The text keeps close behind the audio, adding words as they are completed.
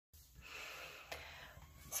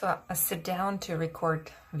So I sit down to record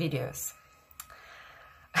videos.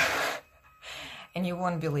 And you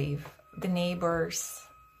won't believe the neighbors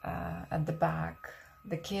at the back,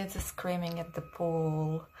 the kids are screaming at the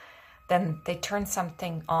pool. Then they turn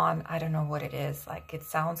something on. I don't know what it is. Like, it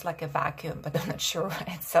sounds like a vacuum, but I'm not sure why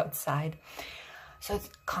it's outside. So it's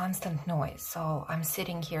constant noise. So I'm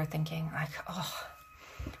sitting here thinking like, oh,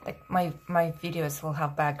 like my videos will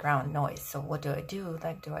have background noise. So what do I do?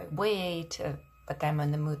 Like, do I wait? But I'm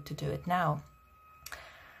in the mood to do it now.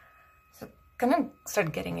 So kind of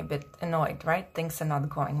start getting a bit annoyed, right? Things are not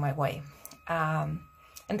going my way. And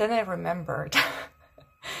then I remembered,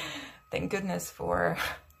 thank goodness for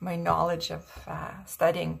my knowledge of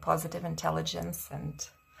studying positive intelligence and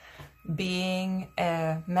being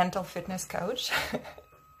a mental fitness coach.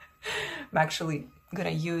 I'm actually going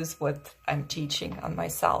to use what I'm teaching on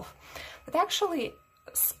myself, but actually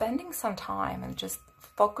spending some time and just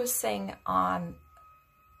focusing on,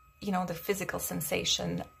 you know, the physical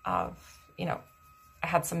sensation of, you know, I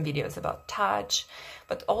had some videos about touch,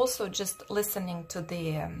 but also just listening to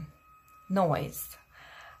the noise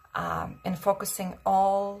and focusing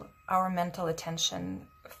all our mental attention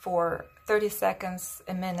for 30 seconds,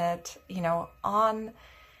 a minute, you know, on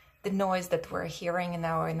the noise that we're hearing in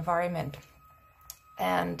our environment,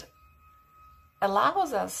 and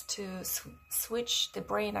allows us to switch the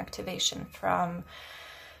brain activation from,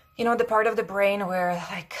 you know, the part of the brain where,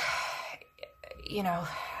 like, you know,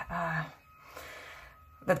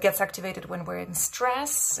 that gets activated when we're in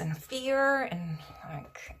stress and fear and,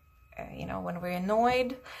 like, you know, when we're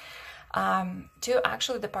annoyed, to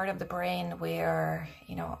actually the part of the brain where,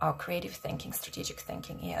 you know, our creative thinking, strategic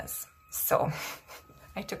thinking is. So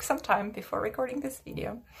I took some time before recording this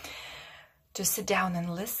video to sit down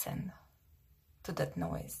and listen to that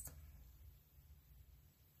noise.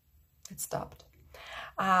 It stopped.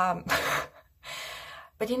 But,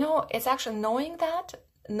 you know, it's actually knowing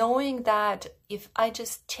that if I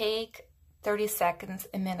just take 30 seconds,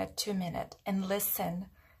 a minute, 2 minutes, and listen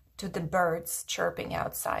to the birds chirping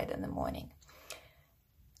outside in the morning,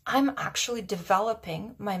 I'm actually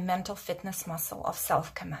developing my mental fitness muscle of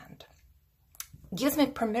self-command. Gives me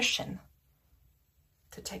permission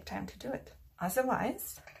to take time to do it.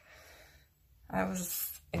 Otherwise, I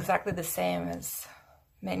was exactly the same as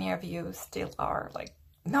many of you still are, like,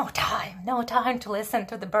 no time to listen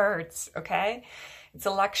to the birds, okay? It's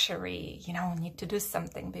a luxury, you know, need to do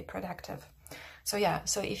something, be productive. So yeah,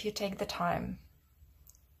 so if you take the time,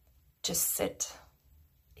 just sit,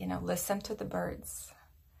 you know, listen to the birds,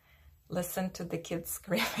 listen to the kids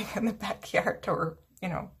screaming in the backyard, or, you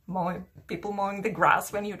know, people mowing the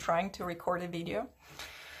grass when you're trying to record a video,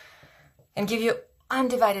 and give you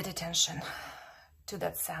undivided attention to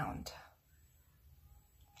that sound.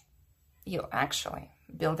 You're actually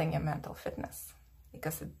building your mental fitness,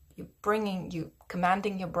 because you're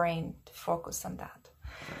commanding your brain to focus on that.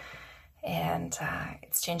 And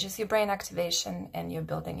it changes your brain activation, and you're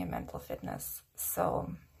building your mental fitness.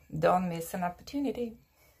 So don't miss an opportunity.